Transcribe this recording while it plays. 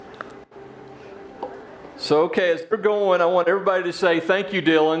So, okay, as we're going, I want everybody to say, thank you,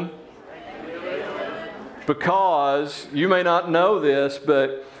 Dylan. Because you may not know this,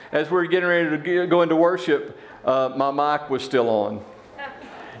 but as we're getting ready to go into worship, my mic was still on.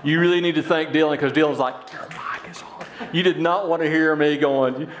 You really need to thank Dylan, because Dylan's like, your mic is on. You did not want to hear me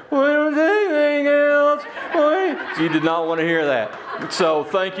going, what was anything else? You did not want to hear that. So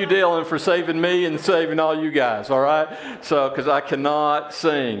thank you, Dylan, for saving me and saving all you guys, all right? So, because I cannot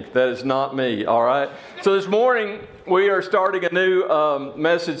sing. That is not me, all right? So this morning, we are starting a new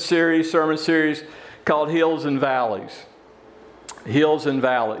sermon series called Hills and Valleys. Hills and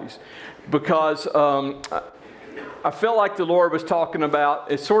Valleys. Because I felt like the Lord was talking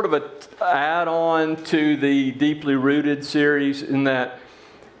about, it's sort of an add-on to the Deeply Rooted series, in that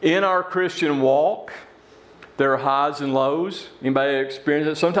in our Christian walk, there are highs and lows. Anybody experience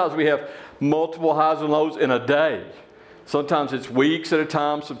it? Sometimes we have multiple highs and lows in a day. Sometimes it's weeks at a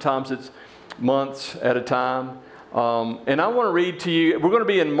time. Sometimes it's months at a time. And I want to read to you, we're going to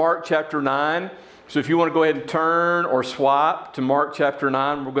be in Mark chapter 9. So if you want to go ahead and turn or swipe to Mark chapter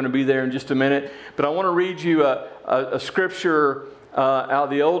 9, we're going to be there in just a minute. But I want to read you a scripture out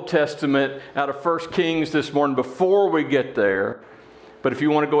of the Old Testament, out of 1 Kings this morning before we get there. But if you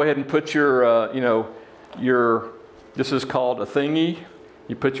want to go ahead and put this is called a thingy.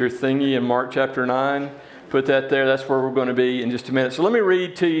 You put your thingy in Mark chapter 9. Put that there. That's where we're going to be in just a minute. So let me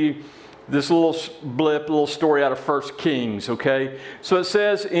read to you this little story out of 1 Kings, okay? So it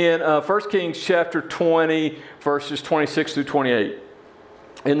says in 1 Kings chapter 20, verses 26 through 28.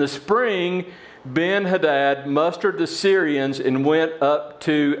 In the spring, Ben-Hadad mustered the Syrians and went up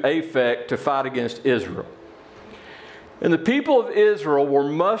to Aphek to fight against Israel. And the people of Israel were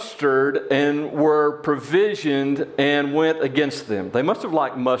mustered and were provisioned and went against them. They must have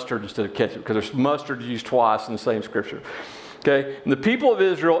liked mustard instead of ketchup, because there's mustard used twice in the same scripture. Okay, and the people of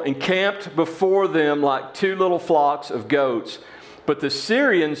Israel encamped before them like two little flocks of goats, but the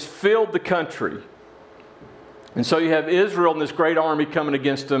Syrians filled the country. And so you have Israel and this great army coming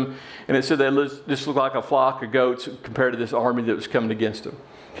against them, and it said they just looked like a flock of goats compared to this army that was coming against them.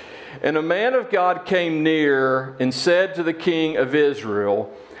 And a man of God came near and said to the king of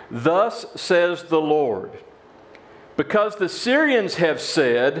Israel, "Thus says the Lord, because the Syrians have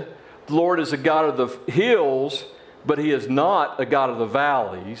said, the Lord is a God of the hills, but he is not a God of the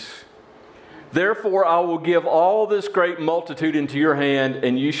valleys. Therefore I will give all this great multitude into your hand,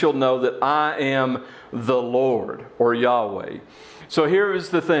 and you shall know that I am the Lord," or Yahweh. So here is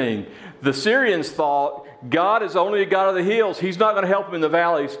the thing. The Syrians thought God is only a God of the hills. He's not going to help them in the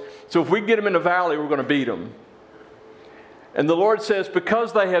valleys. So if we get them in the valley, we're going to beat them. And the Lord says,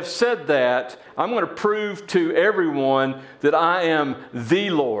 because they have said that, I'm going to prove to everyone that I am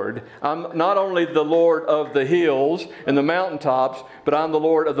the Lord. I'm not only the Lord of the hills and the mountaintops, but I'm the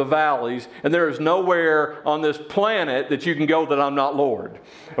Lord of the valleys. And there is nowhere on this planet that you can go that I'm not Lord.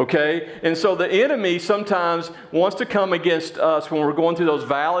 Okay? And so the enemy sometimes wants to come against us when we're going through those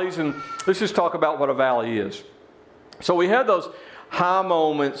valleys. And let's just talk about what a valley is. So we have those high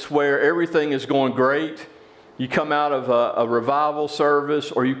moments where everything is going great. You come out of a revival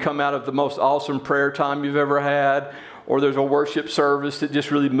service, or you come out of the most awesome prayer time you've ever had, or there's a worship service that just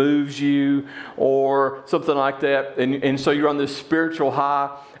really moves you, or something like that. And so you're on this spiritual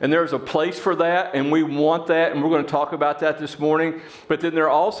high, and there's a place for that, and we want that, and we're going to talk about that this morning. But then there are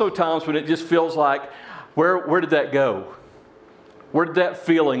also times when it just feels like, where did that go? Where did that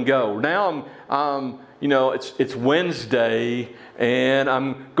feeling go? Now it's Wednesday, and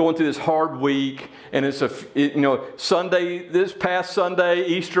I'm going through this hard week, and it's Sunday, this past Sunday,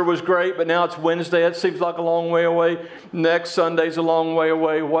 Easter was great, but now it's Wednesday. That seems like a long way away. Next Sunday's a long way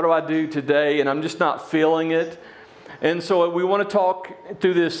away. What do I do today? And I'm just not feeling it. And so we want to talk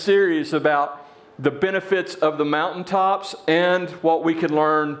through this series about the benefits of the mountaintops and what we can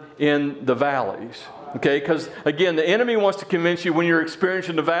learn in the valleys. Okay, because again, the enemy wants to convince you when you're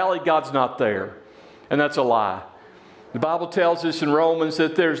experiencing the valley, God's not there. And that's a lie. The Bible tells us in Romans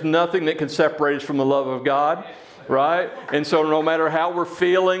that there's nothing that can separate us from the love of God, right? And so no matter how we're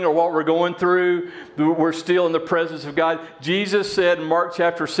feeling or what we're going through, we're still in the presence of God. Jesus said in Mark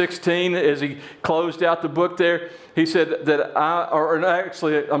chapter 16, as he closed out the book there, he said that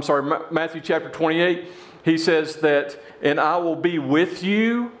Matthew chapter 28, he says that, "And I will be with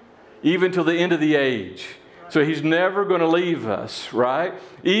you even till the end of the age." So he's never going to leave us, right?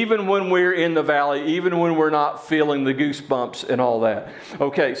 Even when we're in the valley, even when we're not feeling the goosebumps and all that.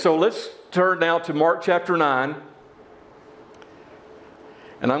 Okay, so let's turn now to Mark chapter 9.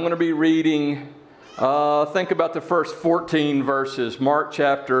 And I'm going to be reading, think about the first 14 verses, Mark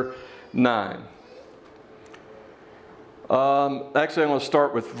chapter 9. Actually, I'm going to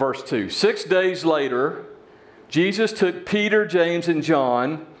start with verse 2. 6 days later, Jesus took Peter, James, and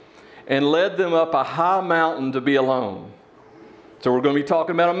John and led them up a high mountain to be alone. So we're going to be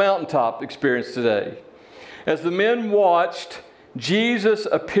talking about a mountaintop experience today. As the men watched, Jesus'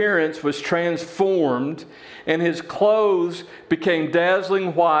 appearance was transformed and his clothes became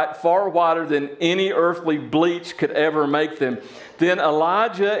dazzling white, far whiter than any earthly bleach could ever make them. Then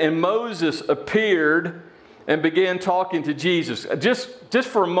Elijah and Moses appeared and began talking to Jesus. Just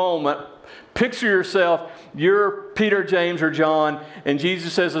for a moment, picture yourself, you're Peter, James, or John, and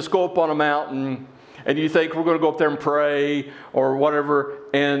Jesus says, let's go up on a mountain. And you think we're going to go up there and pray or whatever,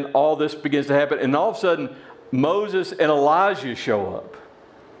 and all this begins to happen. And all of a sudden, Moses and Elijah show up.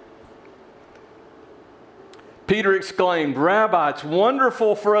 Peter exclaimed, Rabbi, it's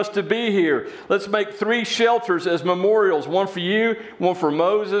wonderful for us to be here. Let's make 3 shelters as memorials, one for you, one for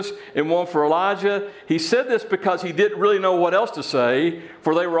Moses, and one for Elijah. He said this because he didn't really know what else to say,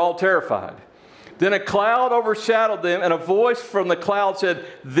 for they were all terrified. Then a cloud overshadowed them, and a voice from the cloud said,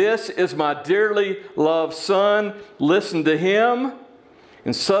 This is my dearly loved Son. Listen to him.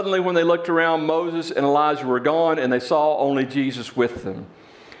 And suddenly when they looked around, Moses and Elijah were gone, and they saw only Jesus with them.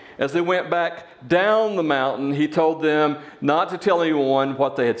 As they went back down the mountain, he told them not to tell anyone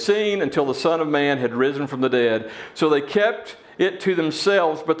what they had seen until the Son of Man had risen from the dead. So they kept it to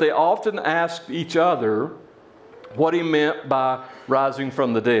themselves, but they often asked each other what he meant by rising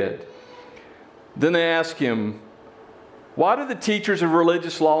from the dead. Then they asked him, Why do the teachers of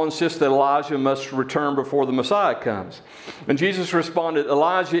religious law insist that Elijah must return before the Messiah comes? And Jesus responded,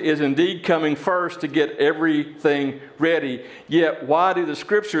 Elijah is indeed coming first to get everything ready. Yet why do the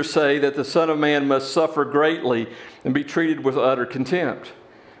Scriptures say that the Son of Man must suffer greatly and be treated with utter contempt?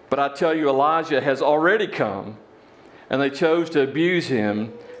 But I tell you, Elijah has already come, and they chose to abuse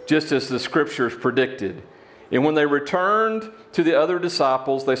him, just as the Scriptures predicted. And when they returned to the other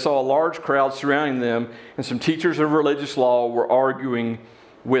disciples, they saw a large crowd surrounding them, and some teachers of religious law were arguing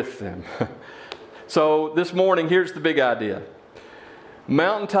with them. So this morning, here's the big idea.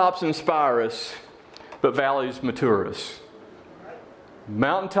 Mountaintops inspire us, but valleys mature us.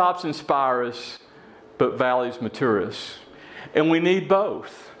 Mountaintops inspire us, but valleys mature us. And we need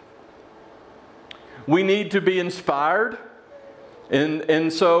both. We need to be inspired.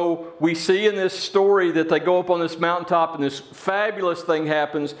 And so we see in this story that they go up on this mountaintop and this fabulous thing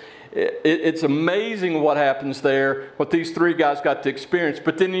happens. It's amazing what happens there, what these 3 guys got to experience.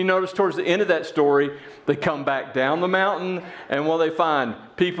 But then you notice towards the end of that story, they come back down the mountain, and what do they find?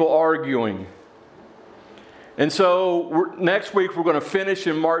 People arguing. And so next week we're going to finish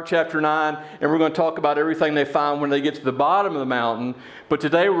in Mark chapter 9, and we're going to talk about everything they find when they get to the bottom of the mountain. But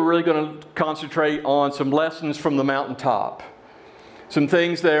today we're really going to concentrate on some lessons from the mountaintop. Some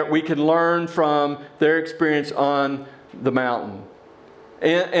things that we can learn from their experience on the mountain.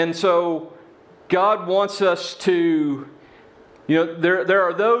 And so God wants us to, there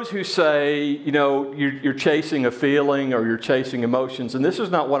are those who say, you're chasing a feeling or you're chasing emotions. And this is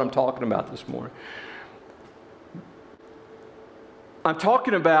not what I'm talking about this morning. I'm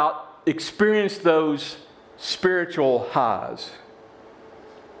talking about experience those spiritual highs.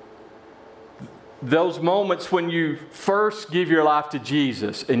 Those moments when you first give your life to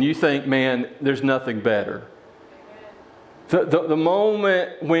Jesus and you think, man, there's nothing better. The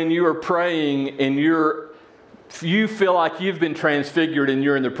moment when you are praying and you feel like you've been transfigured and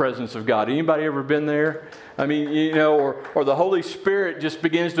you're in the presence of God. Anybody ever been there? I mean, or the Holy Spirit just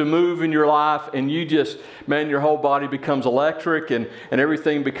begins to move in your life and you just, man, your whole body becomes electric and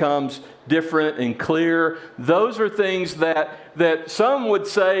everything becomes different and clear. Those are things that some would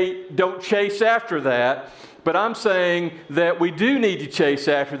say don't chase after that. But I'm saying that we do need to chase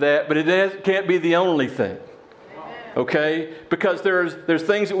after that, but it can't be the only thing. Okay? Because there's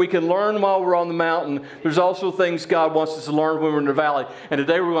things that we can learn while we're on the mountain. There's also things God wants us to learn when we're in the valley. And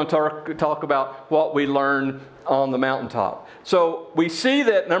today we're going to talk about what we learn on the mountaintop. So we see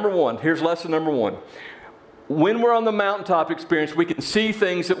that, number one, here's lesson number one. When we're on the mountaintop experience, we can see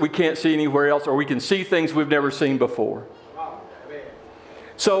things that we can't see anywhere else, or we can see things we've never seen before.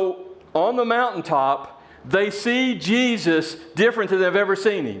 So on the mountaintop, they see Jesus different than they've ever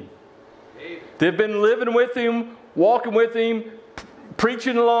seen him. They've been living with him, walking with him,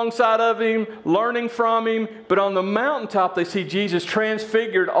 preaching alongside of him, learning from him. But on the mountaintop, they see Jesus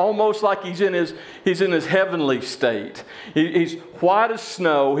transfigured, almost like he's in his heavenly state. He's white as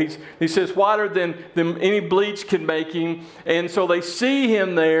snow. He says whiter than any bleach can make him. And so they see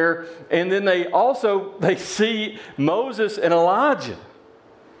him there, and then they see Moses and Elijah.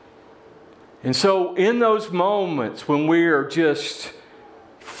 And so in those moments when we are just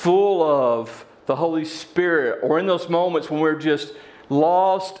full of the Holy Spirit, or in those moments when we're just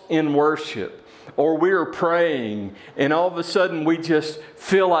lost in worship, or we're praying, and all of a sudden we just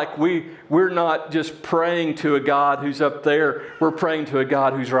feel like we're not just praying to a God who's up there, we're praying to a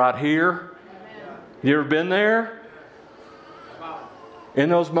God who's right here. Amen. You ever been there? In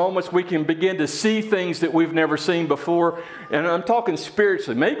those moments, we can begin to see things that we've never seen before. And I'm talking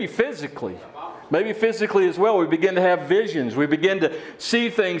spiritually, maybe physically. Maybe physically as well. We begin to have visions. We begin to see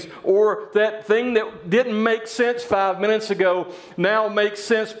things. Or that thing that didn't make sense 5 minutes ago now makes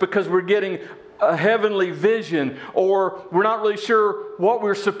sense because we're getting a heavenly vision. Or we're not really sure what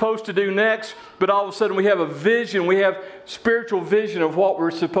we're supposed to do next, but all of a sudden we have a vision. We have spiritual vision of what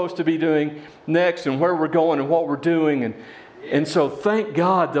we're supposed to be doing next and where we're going and what we're doing. And so thank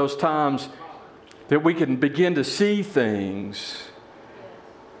God those times that we can begin to see things.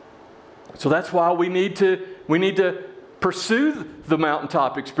 So that's why we need to pursue the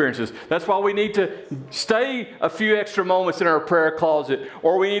mountaintop experiences. That's why we need to stay a few extra moments in our prayer closet,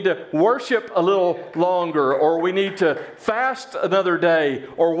 or we need to worship a little longer, or we need to fast another day,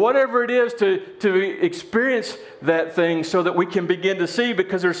 or whatever it is to experience that thing so that we can begin to see,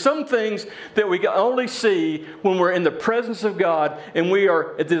 because there's some things that we only see when we're in the presence of God and we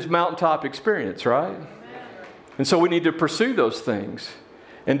are at this mountaintop experience, right? And so we need to pursue those things.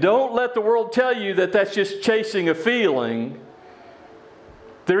 And don't let the world tell you that that's just chasing a feeling.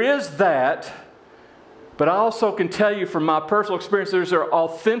 There is that, but I also can tell you from my personal experience, there's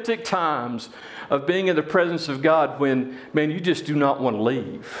authentic times of being in the presence of God when, man, you just do not want to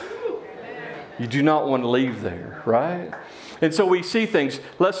leave. You do not want to leave there, right? And so we see things.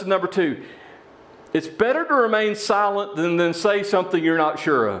 Lesson number 2, it's better to remain silent than say something you're not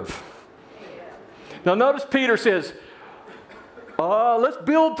sure of. Now notice Peter says, let's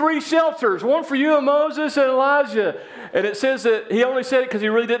build 3 shelters, one for you and Moses and Elijah. And it says that he only said it because he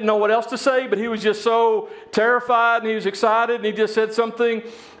really didn't know what else to say, but he was just so terrified and he was excited and he just said something.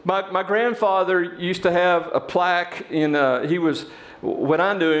 My grandfather used to have a plaque when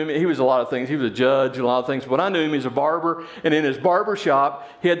I knew him, he was a lot of things. He was a judge and a lot of things. When I knew him, he was a barber. And in his barber shop,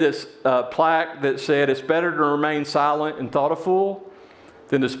 he had this plaque that said, it's better to remain silent and thoughtful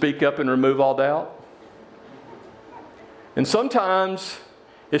than to speak up and remove all doubt. And sometimes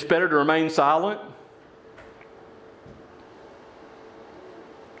it's better to remain silent.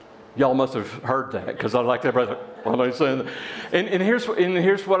 Y'all must have heard that because I like that. What am I saying? And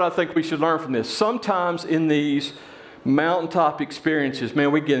here's what I think we should learn from this. Sometimes in these mountaintop experiences,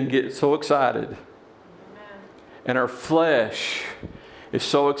 man, we can get so excited. Amen. And our flesh is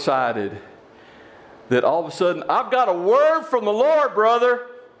so excited that all of a sudden, I've got a word from the Lord, brother.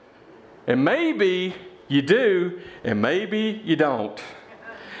 And maybe you do, and maybe you don't.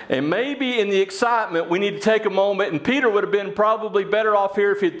 And maybe in the excitement, we need to take a moment. And Peter would have been probably better off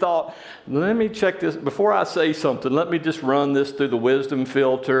here if he'd thought, let me check this. Before I say something, let me just run this through the wisdom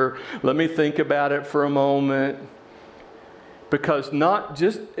filter. Let me think about it for a moment. Because not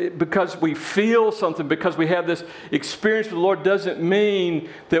just because we feel something, because we have this experience with the Lord doesn't mean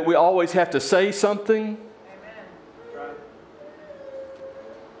that we always have to say something.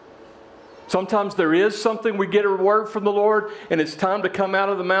 Sometimes there is something, we get a word from the Lord, and it's time to come out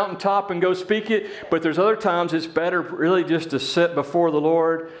of the mountaintop and go speak it. But there's other times it's better really just to sit before the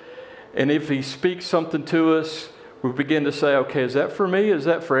Lord. And if He speaks something to us, we begin to say, okay, is that for me? Is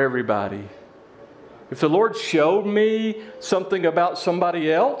that for everybody? If the Lord showed me something about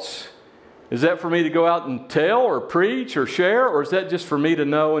somebody else, is that for me to go out and tell or preach or share? Or is that just for me to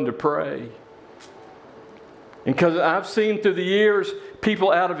know and to pray? And because I've seen through the years,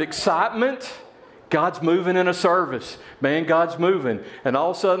 people out of excitement, God's moving in a service. Man, God's moving. And all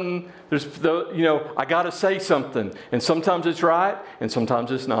of a sudden, I got to say something. And sometimes it's right, and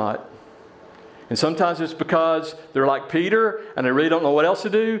sometimes it's not. And sometimes it's because they're like Peter, and they really don't know what else to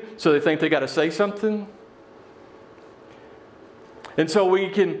do, so they think they got to say something. And so we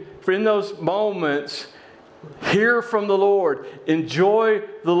can, in those moments, hear from the Lord, enjoy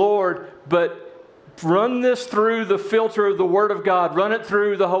the Lord, but run this through the filter of the Word of God. Run it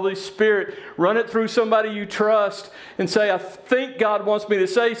through the Holy Spirit. Run it through somebody you trust and say, I think God wants me to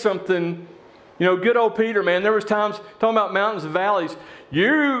say something. You know, good old Peter, man, there was times talking about mountains and valleys.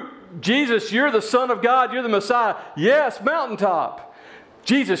 Jesus, you're the Son of God. You're the Messiah. Yes, mountaintop.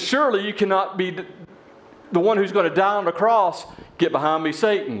 Jesus, surely you cannot be the one who's going to die on the cross. Get behind me,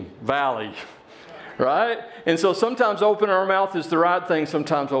 Satan. Valley. Right? And so sometimes opening our mouth is the right thing.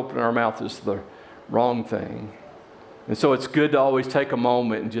 Sometimes opening our mouth is the wrong thing. And so it's good to always take a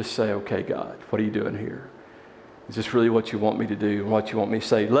moment and just say, okay, God, what are you doing here? Is this really what you want me to do and what you want me to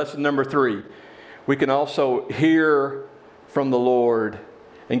say? Lesson number 3, we can also hear from the Lord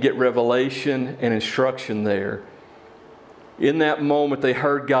and get revelation and instruction there. In that moment, they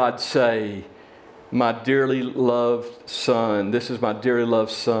heard God say, my dearly loved son. This is my dearly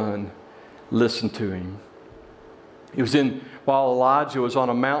loved son. Listen to him. It was while Elijah was on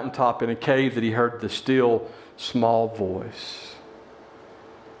a mountaintop in a cave that he heard the still small voice.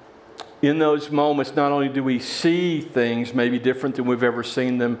 In those moments, not only do we see things maybe different than we've ever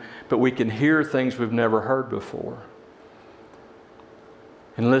seen them, but we can hear things we've never heard before.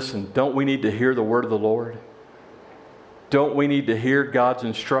 And listen, don't we need to hear the word of the Lord? Don't we need to hear God's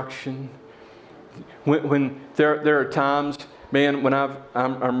instruction? When there are times, man, when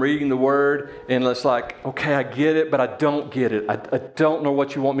I'm reading the Word and it's like, okay, I get it, but I don't get it. I don't know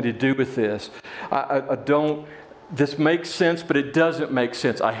what you want me to do with this. I don't, this makes sense, but it doesn't make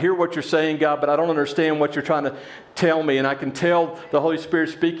sense. I hear what you're saying, God, but I don't understand what you're trying to tell me. And I can tell the Holy Spirit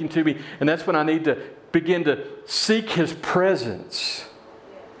speaking to me. And that's when I need to begin to seek His presence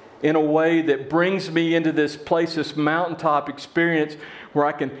in a way that brings me into this place, this mountaintop experience where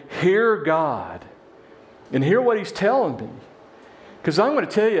I can hear God and hear what He's telling me. Because I'm going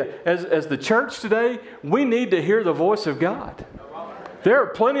to tell you, as the church today, we need to hear the voice of God. There are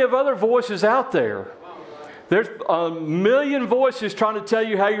plenty of other voices out there. There's a million voices trying to tell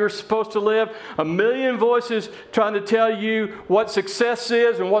you how you're supposed to live. A million voices trying to tell you what success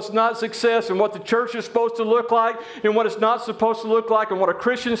is and what's not success, and what the church is supposed to look like and what it's not supposed to look like, and what a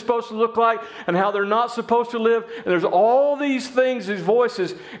Christian is supposed to look like and how they're not supposed to live. And there's all these things, these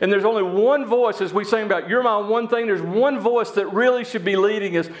voices, and there's only one voice, as we sang about, you're my one thing. There's one voice that really should be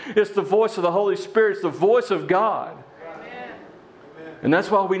leading us. It's the voice of the Holy Spirit. It's the voice of God. And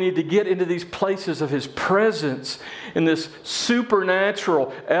that's why we need to get into these places of His presence, in this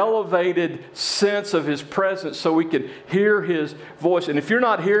supernatural, elevated sense of His presence, so we can hear His voice. And if you're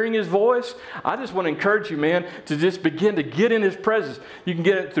not hearing His voice, I just want to encourage you, man, to just begin to get in His presence. You can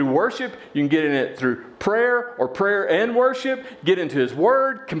get it through worship. You can get in it through prayer, or prayer and worship. Get into His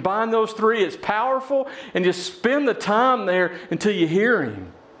Word. Combine those three. It's powerful. And just spend the time there until you hear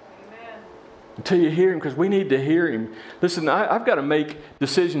Him. Until you hear Him, because we need to hear Him. Listen, I've got to make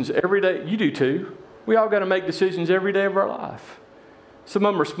decisions every day. You do too. We all got to make decisions every day of our life. Some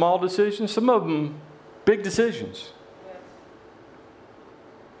of them are small decisions. Some of them big decisions.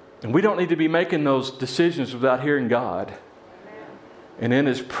 And we don't need to be making those decisions without hearing God. And in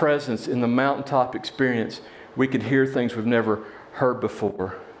His presence, in the mountaintop experience, we can hear things we've never heard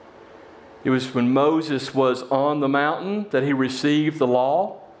before. It was when Moses was on the mountain that he received the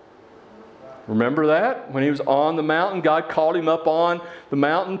law. Remember that? When he was on the mountain, God called him up on the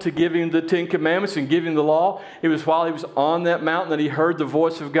mountain to give him the Ten Commandments and give him the law. It was while he was on that mountain that he heard the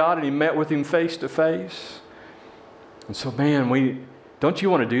voice of God and he met with Him face to face. And so, man, don't you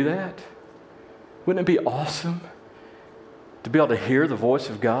want to do that? Wouldn't it be awesome to be able to hear the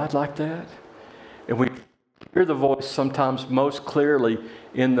voice of God like that? And we hear the voice sometimes most clearly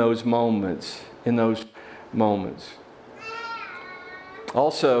in those moments.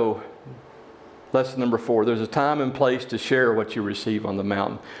 Also, lesson number 4, there's a time and place to share what you receive on the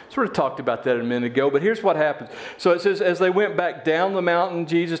mountain. Sort of talked about that a minute ago, but here's what happens. So it says, as they went back down the mountain,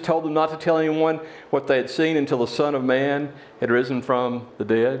 Jesus told them not to tell anyone what they had seen until the Son of Man had risen from the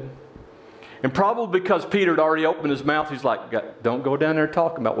dead. And probably because Peter had already opened his mouth, he's like, don't go down there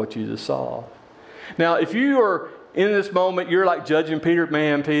talking about what you just saw. Now, if you are in this moment, you're like judging Peter.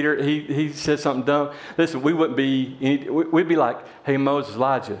 Man, Peter, he said something dumb. Listen, we'd be like, hey, Moses,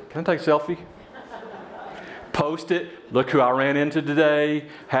 Elijah, can I take a selfie? Post it. Look who I ran into today.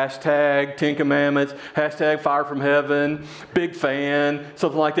 Hashtag 10 Commandments. Hashtag fire from heaven. Big fan.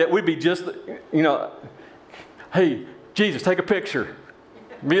 Something like that. We'd be just, hey, Jesus, take a picture.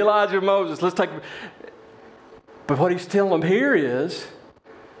 Me, Elijah, and Moses, let's take a... But what he's telling them here is,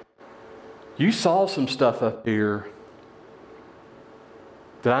 you saw some stuff up here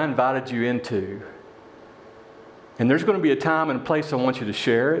that I invited you into. And there's going to be a time and a place I want you to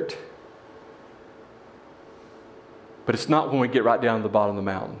share it. But it's not when we get right down to the bottom of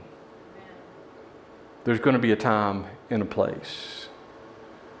the mountain. There's going to be a time and a place.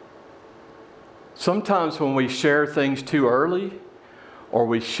 Sometimes when we share things too early, or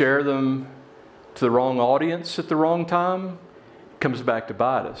we share them to the wrong audience at the wrong time, it comes back to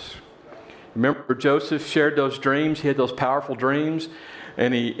bite us. Remember, Joseph shared those dreams. He had those powerful dreams,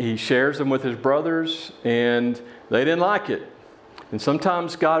 and he shares them with his brothers, and they didn't like it. And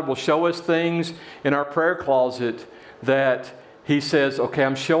sometimes God will show us things in our prayer closet that He says, okay,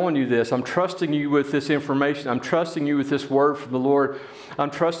 I'm showing you this. I'm trusting you with this information. I'm trusting you with this word from the Lord.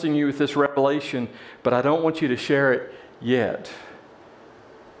 I'm trusting you with this revelation, but I don't want you to share it yet.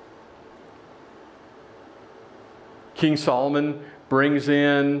 King Solomon brings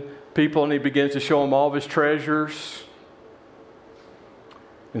in people and he begins to show them all of his treasures.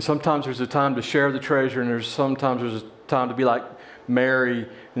 And sometimes there's a time to share the treasure, and sometimes there's a time to be like Mary,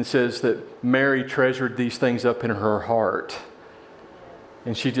 and says that Mary treasured these things up in her heart.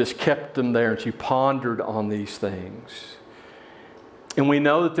 And she just kept them there, and she pondered on these things. And we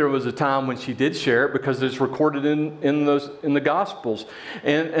know that there was a time when she did share it because it's recorded in the Gospels.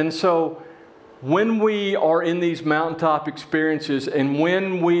 And so when we are in these mountaintop experiences, and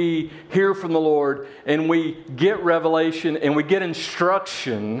when we hear from the Lord, and we get revelation, and we get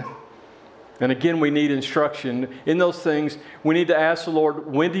instruction, and again, we need instruction in those things, we need to ask the Lord,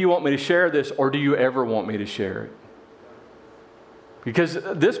 when do you want me to share this, or do you ever want me to share it? Because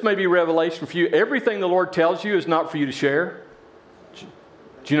this may be revelation for you. Everything the Lord tells you is not for you to share.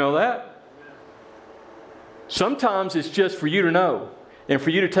 Do you know that? Sometimes it's just for you to know and for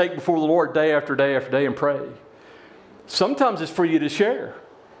you to take before the Lord day after day after day and pray. Sometimes it's for you to share.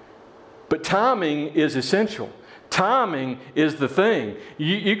 But timing is essential. Timing is the thing.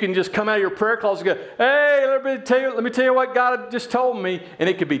 You can just come out of your prayer closet and go, hey, let me tell you what God just told me, and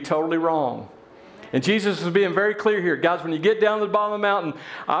it could be totally wrong. And Jesus is being very clear here. Guys, when you get down to the bottom of the mountain,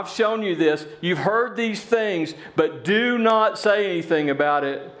 I've shown you this. You've heard these things, but do not say anything about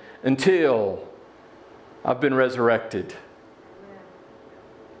it until I've been resurrected.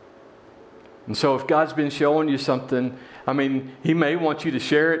 And so if God's been showing you something, I mean, He may want you to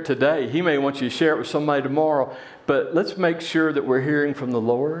share it today. He may want you to share it with somebody tomorrow. But let's make sure that we're hearing from the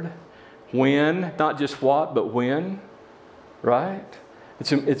Lord. When, not just what, but when. Right?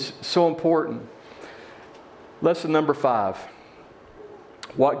 It's so important. Lesson number 5.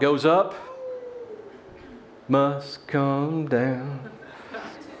 What goes up must come down.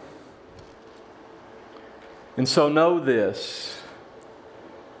 And so know this,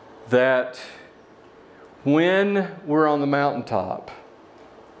 that when we're on the mountaintop,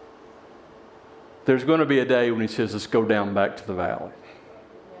 there's going to be a day when He says, let's go down back to the valley.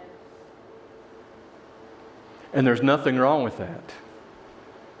 And there's nothing wrong with that.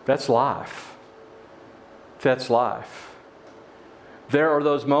 That's life. That's life. There are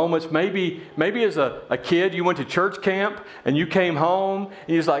those moments, maybe as a kid, you went to church camp and you came home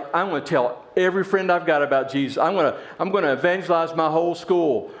and you're like, I'm going to tell every friend I've got about Jesus. I'm going to evangelize my whole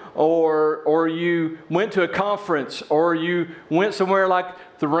school. Or you went to a conference, or you went somewhere like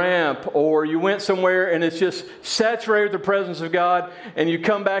the Ramp, or you went somewhere and it's just saturated with the presence of God, and you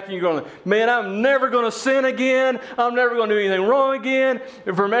come back and you're going, man, I'm never going to sin again. I'm never going to do anything wrong again.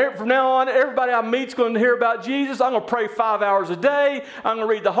 And from now on, everybody I meet's going to hear about Jesus. I'm going to pray 5 hours a day. I'm going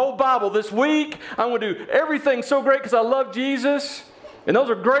to read the whole Bible this week. I'm going to do everything so great because I love Jesus. And those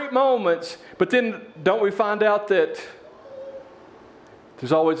are great moments. But then don't we find out that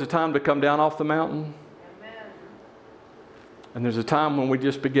there's always a time to come down off the mountain? Amen. And there's a time when we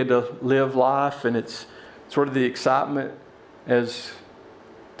just begin to live life, and it's sort of the excitement has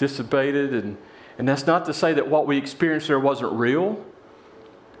dissipated. And that's not to say that what we experienced there wasn't real.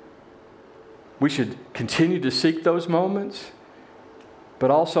 We should continue to seek those moments, but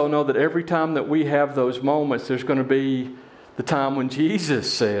also know that every time that we have those moments, there's going to be the time when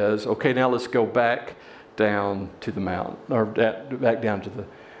Jesus says, okay, now let's go back down to the mountain, or back down to the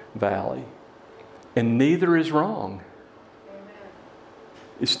valley. And neither is wrong. Amen.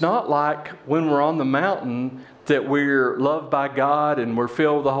 It's not like when we're on the mountain that we're loved by God and we're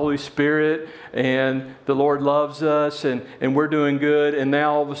filled with the Holy Spirit and the Lord loves us and we're doing good, and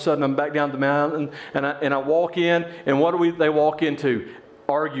now all of a sudden I'm back down the mountain and I walk in, and what do they walk into?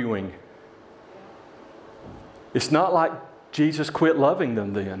 Arguing. It's not like Jesus quit loving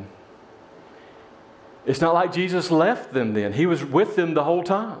them then. It's not like Jesus left them then. He was with them the whole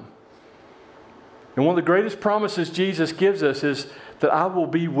time. And one of the greatest promises Jesus gives us is that I will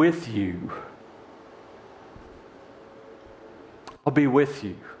be with you. I'll be with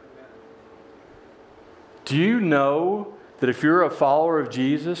you. Do you know that if you're a follower of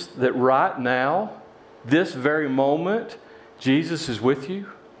Jesus, that right now, this very moment, Jesus is with you?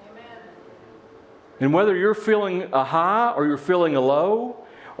 Amen. And whether you're feeling a high or you're feeling a low,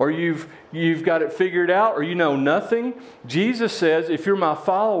 or you've got it figured out, or you know nothing, Jesus says, if you're my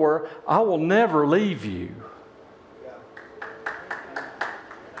follower, I will never leave you.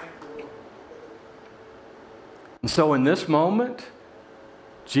 And so in this moment,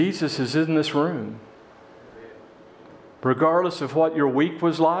 Jesus is in this room. Regardless of what your week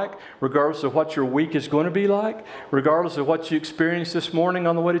was like, regardless of what your week is going to be like, regardless of what you experienced this morning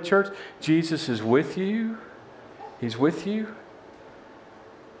on the way to church, Jesus is with you. He's with you.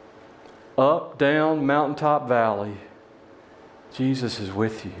 Up, down, mountaintop, valley, Jesus is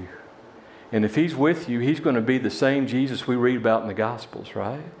with you. And if He's with you, He's going to be the same Jesus we read about in the Gospels,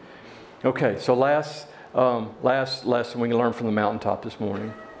 right? Okay, so last Last lesson we can learn from the mountaintop this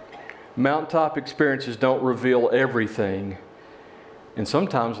morning. Mountaintop experiences don't reveal everything, and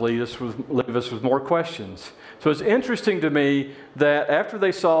sometimes leave us with more questions. So it's interesting to me that after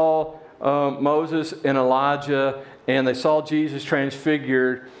they saw Moses and Elijah, and they saw Jesus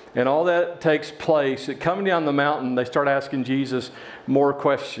transfigured, and all that takes place, that coming down the mountain, they start asking Jesus more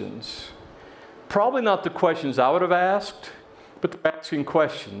questions. Probably not the questions I would have asked, but they're asking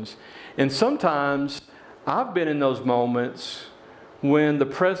questions. And sometimes I've been in those moments when the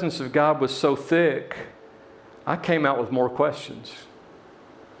presence of God was so thick, I came out with more questions.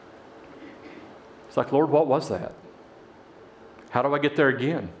 It's like, Lord, what was that? How do I get there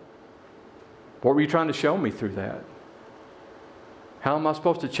again? What were you trying to show me through that? How am I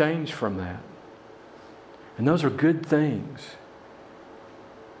supposed to change from that? And those are good things.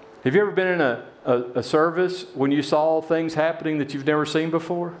 Have you ever been in a service when you saw things happening that you've never seen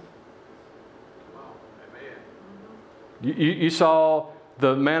before? You saw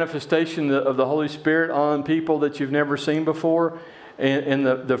the manifestation of the Holy Spirit on people that you've never seen before, and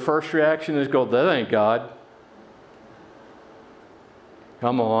the first reaction is go, that ain't God.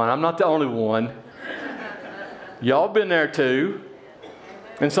 Come on, I'm not the only one. Y'all been there too.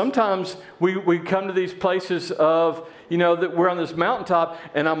 And sometimes we come to these places of, that we're on this mountaintop,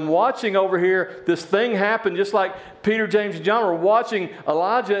 and I'm watching over here this thing happen, just like Peter, James, and John were watching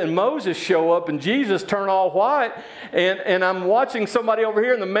Elijah and Moses show up and Jesus turn all white. And I'm watching somebody over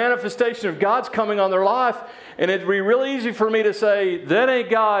here, and the manifestation of God's coming on their life. And it'd be really easy for me to say, that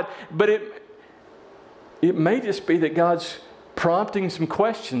ain't God. But it may just be that God's prompting some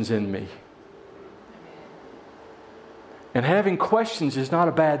questions in me. And having questions is not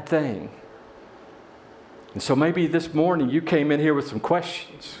a bad thing. And so maybe this morning you came in here with some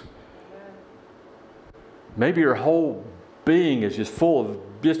questions. Maybe your whole being is just full of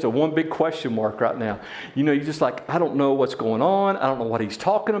just a one big question mark right now. You're just like, I don't know what's going on. I don't know what he's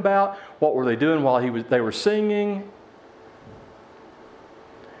talking about. What were they doing while they were singing?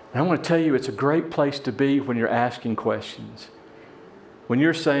 And I want to tell you, it's a great place to be when you're asking questions. When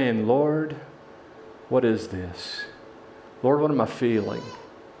you're saying, Lord, what is this? Lord, what am I feeling?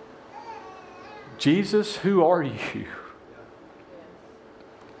 Jesus, who are you?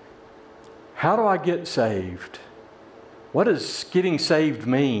 How do I get saved? What does getting saved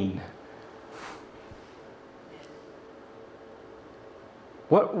mean?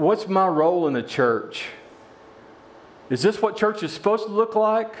 What's my role in the church? Is this what church is supposed to look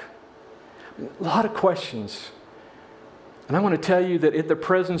like? A lot of questions. And I want to tell you that in the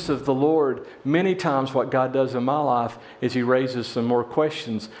presence of the Lord, many times what God does in my life is He raises some more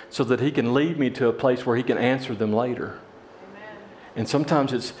questions so that He can lead me to a place where He can answer them later. Amen. And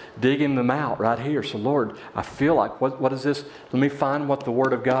sometimes it's digging them out right here. So Lord, I feel like, what is this? Let me find what the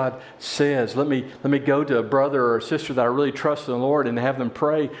Word of God says. Let me go to a brother or a sister that I really trust in the Lord and have them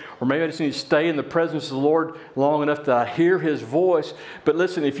pray. Or maybe I just need to stay in the presence of the Lord long enough that I hear His voice. But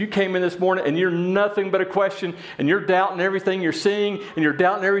listen, if you came in this morning and you're nothing but a question, and you're doubting everything you're seeing, and you're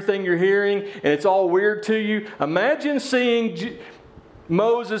doubting everything you're hearing, and it's all weird to you, imagine seeing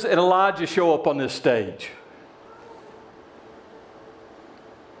Moses and Elijah show up on this stage.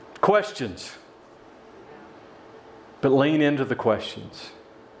 Questions. But lean into the questions.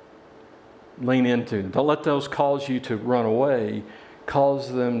 Lean into them. Don't let those cause you to run away.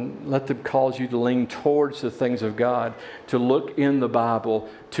 Let them cause you to lean towards the things of God, to look in the Bible,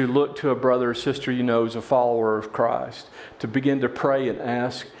 to look to a brother or sister you know is a follower of Christ, to begin to pray and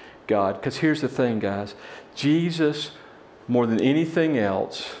ask God. Because here's the thing, guys. Jesus, more than anything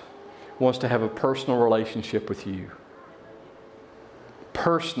else, wants to have a personal relationship with you.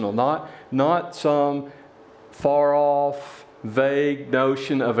 Personal, not some far off, vague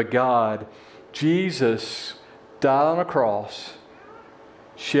notion of a God. Jesus died on a cross,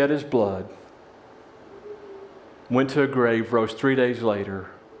 shed His blood, went to a grave, rose 3 days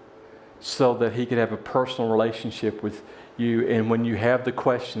later, so that He could have a personal relationship with you. And when you have the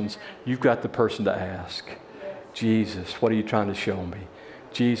questions, you've got the person to ask. Jesus, what are you trying to show me?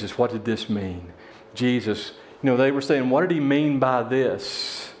 Jesus, what did this mean? Jesus, they were saying, what did He mean by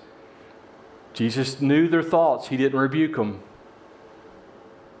this? Jesus knew their thoughts. He didn't rebuke them.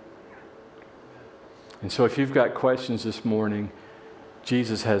 And so if you've got questions this morning,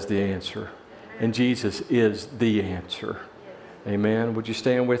 Jesus has the answer. And Jesus is the answer. Amen. Would you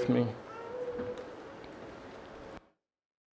stand with me?